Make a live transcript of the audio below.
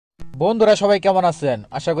বন্ধুরা সবাই কেমন আছেন?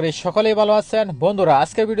 আশা করি সকলেই ভালো আছেন। বন্ধুরা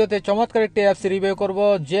আজকের ভিডিওতে চমৎকার একটি অ্যাপস রিভিউ করব,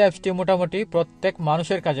 যে অ্যাপসটি মোটামুটি প্রত্যেক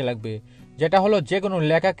মানুষের কাজে লাগবে। যেটা হলো যে কোনো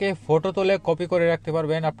লেখাকে ফটো তুলে কপি করে রাখতে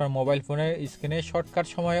পারবেন আপনার মোবাইল ফোনের স্ক্রিনে শর্টকাট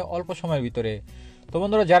সময়ে, অল্প সময়ের ভিতরে। তো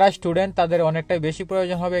বন্ধুরা যারা স্টুডেন্ট তাদের অনেকটাই বেশি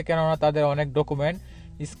প্রয়োজন হবে, কেননা তাদের অনেক ডকুমেন্ট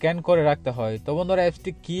স্ক্যান করে রাখতে হয়। তো বন্ধুরা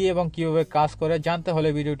অ্যাপসটি কী এবং কীভাবে কাজ করে জানতে হলে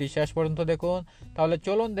ভিডিওটি শেষ পর্যন্ত দেখুন। তাহলে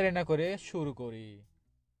চলুন দেরি না করে শুরু করি।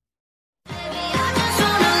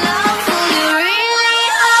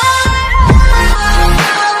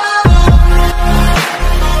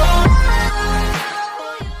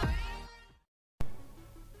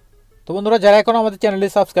 তো বন্ধুরা যারা এখন আমাদের চ্যানেলটি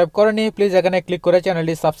সাবস্ক্রাইব করেনি, প্লিজ এখানে ক্লিক করে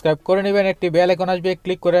চ্যানেলটি সাবস্ক্রাইব করে নেবেন। একটি বেল আইকন আসবে,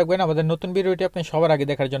 ক্লিক করে রাখবেন আমাদের নতুন ভিডিওটি আপনি সবার আগে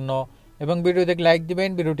দেখার জন্য, এবং ভিডিওতে লাইক দিবেন,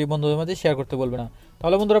 ভিডিওটি বন্ধুদের মধ্যে শেয়ার করতে বলবেন না।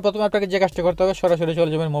 তাহলে বন্ধুরা প্রথমে আপনাকে যে কাজটা করতে হবে, সরাসরি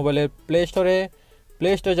চলে যাবেন মোবাইলের প্লে স্টোরে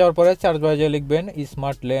যাওয়ার পরে সার্চ বারে লিখবেন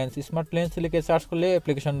স্মার্ট লেন্স লিখে সার্চ করলে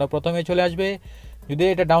অ্যাপ্লিকেশনটা প্রথমেই চলে আসবে। যদি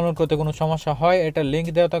এটা ডাউনলোড করতে কোনো সমস্যা হয়, এটা লিঙ্ক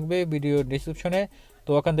দেওয়া থাকবে ভিডিও ডিসক্রিপশনে, তো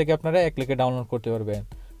ওখান থেকে আপনারা এক ক্লিকে ডাউনলোড করতে পারবেন।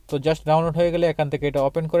 তো জাস্ট ডাউনলোড হয়ে গেলে এখান থেকে এটা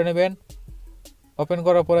ওপেন করে নেবেন। ওপেন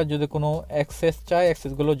করার পরে যদি কোনো অ্যাক্সেস চায়,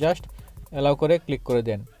 অ্যাক্সেসগুলো জাস্ট অ্যালাউ করে ক্লিক করে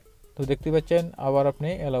দেন। তো দেখতে পাচ্ছেন আবার আপনি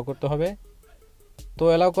অ্যালাউ করতে হবে। তো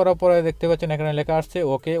অ্যালাউ করার পরে দেখতে পাচ্ছেন এখানে লেখা আসছে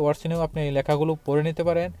ওকে ওয়ার্ডসিনেও আপনি এই লেখাগুলো পড়ে নিতে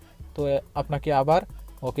পারেন। তো আপনাকে আবার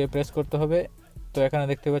ওকে প্রেস করতে হবে। তো এখানে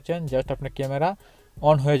দেখতে পাচ্ছেন জাস্ট আপনার ক্যামেরা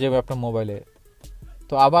অন হয়ে যাবে আপনার মোবাইলে।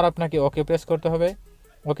 তো আবার আপনাকে ওকে প্রেস করতে হবে।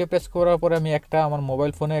 ওকে প্রেস করার পরে আমি আমার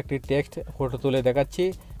মোবাইল ফোনে একটি টেক্সট ফটো তুলে দেখাচ্ছি।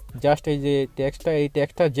 জাস্ট এই যে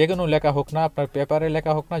টেক্সটটা যে কোনো লেখা হোক না, আপনার পেপারে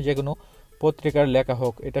লেখা হোক না, যে কোনো পত্রিকার লেখা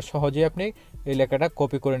হোক, এটা সহজেই আপনি এই লেখাটা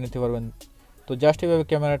কপি করে নিতে পারবেন। তো জাস্ট এইভাবে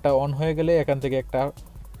ক্যামেরাটা অন হয়ে গেলে এখান থেকে একটা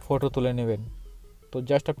ফটো তুলে নেবেন। তো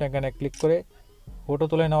জাস্ট আপনি এখানে ক্লিক করে ফটো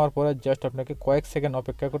তুলে নেওয়ার পরে জাস্ট আপনাকে কয়েক সেকেন্ড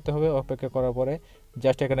অপেক্ষা করতে হবে। অপেক্ষা করার পরে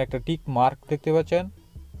জাস্ট এখানে একটা টিক মার্ক দেখতে পাচ্ছেন,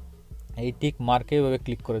 এই টিক মার্কে এভাবে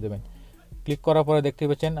ক্লিক করে দেবেন। ক্লিক করার পরে দেখতে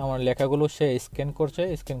পাচ্ছেন আমার লেখাগুলো সে স্ক্যান করছে।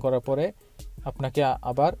 স্ক্যান করার পরে আপনাকে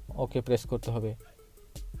আবার ওকে প্রেস করতে হবে।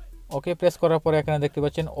 ওকে প্রেস করার পরে এখানে দেখতে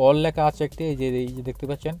পাচ্ছেন অল লেখা আছে একটি, এই যে দেখতে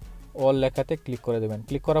পাচ্ছেন অল লেখাতে ক্লিক করে দেবেন।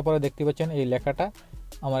 ক্লিক করার পরে দেখতে পাচ্ছেন এই লেখাটা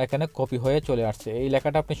আমার এখানে কপি হয়ে চলে আসছে। এই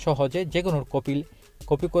লেখাটা আপনি সহজে যে কোনো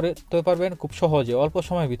কপি করতে পারবেন খুব সহজে, অল্প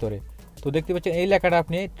সময়ের ভিতরে। তো দেখতে পাচ্ছেন এই লেখাটা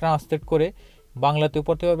আপনি ট্রান্সলেট করে বাংলাতেও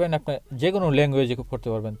পড়তে পারবেন, আপনার যে কোনো ল্যাঙ্গুয়েজে পড়তে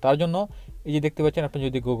পারবেন। তার জন্য এই যে দেখতে পাচ্ছেন আপনি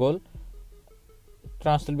যদি গুগল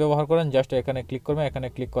ট্রান্সলেট ব্যবহার করেন, জাস্ট এখানে ক্লিক করবেন। এখানে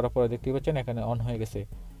ক্লিক করার পরে দেখতে পাচ্ছেন এখানে অন হয়ে গেছে।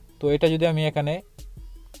 তো এটা যদি আমি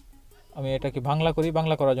এটাকে বাংলা করি,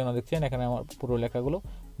 বাংলা করার জন্য দেখছেন এখানে আমার পুরো লেখাগুলো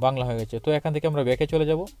বাংলা হয়ে গেছে। তো এখান থেকে আমরা ব্যাকে চলে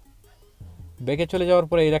যাব। ব্যাকে চলে যাওয়ার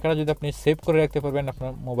পরে এই লেখাটা যদি আপনি সেভ করে রাখতে পারবেন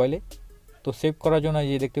আপনার মোবাইলে, তো সেভ করার জন্য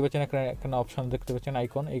এই দেখতে পাচ্ছেন এখানে অপশন দেখতে পাচ্ছেন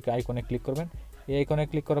আইকন, এই আইকনে ক্লিক করবেন। এই আইকনে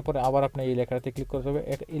ক্লিক করার পরে আবার আপনি এই লেখাটাতে ক্লিক করতে হবে।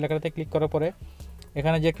 এই লেখাটাতে ক্লিক করার পরে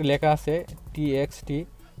এখানে যে একটা লেখা আছে TXT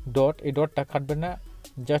ডট, এই ডটটা কাটবেন না,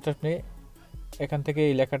 জাস্ট আপনি এখান থেকে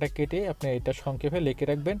এই লেখাটা কেটে আপনি এটা সংক্ষেপে লিখে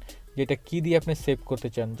রাখবেন যেটা কি দিয়ে আপনি সেভ করতে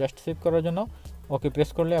চান। জাস্ট সেভ করার জন্য ওকে প্রেস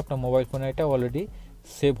করলে আপনার মোবাইল ফোনে এটা অলরেডি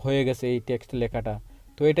সেভ হয়ে গেছে এই টেক্সট লেখাটা।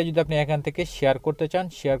 তো এটা যদি আপনি এখান থেকে শেয়ার করতে চান,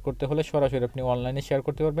 শেয়ার করতে হলে সরাসরি আপনি অনলাইনে শেয়ার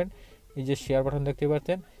করতে পারবেন। এই যে শেয়ার বাটন দেখতে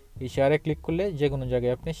পাচ্ছেন, এই শেয়ারে ক্লিক করলে যে কোনো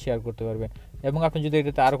জায়গায় আপনি শেয়ার করতে পারবেন। এবং আপনি যদি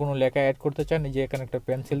এটাতে আর কোনো লেখা অ্যাড করতে চান, এই যে এখানে একটা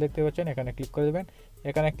পেন্সিল দেখতে পাচ্ছেন, এখানে ক্লিক করে দেবেন।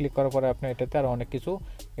 এখানে ক্লিক করার পরে আপনি এটাতে আরও অনেক কিছু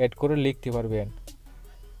অ্যাড করে লিখতে পারবেন।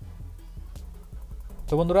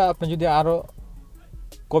 তো বন্ধুরা আপনি যদি আরও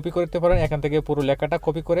কপি করতে পারেন, এখান থেকে পুরো লেখাটা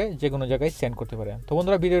কপি করে যে কোনো জায়গায় সেন্ড করতে পারেন। তো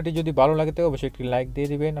বন্ধুরা ভিডিওটি যদি ভালো লাগে তো অবশ্যই একটি লাইক দিয়ে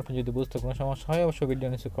দিবেন। আপনি যদি বুঝতে কোনো সমস্যা হয় অবশ্যই ভিডিও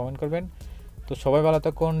নিচে কমেন্ট করবেন। তো সবাই ভালো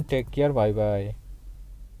থাকুন, টেক কেয়ার, বাই বাই।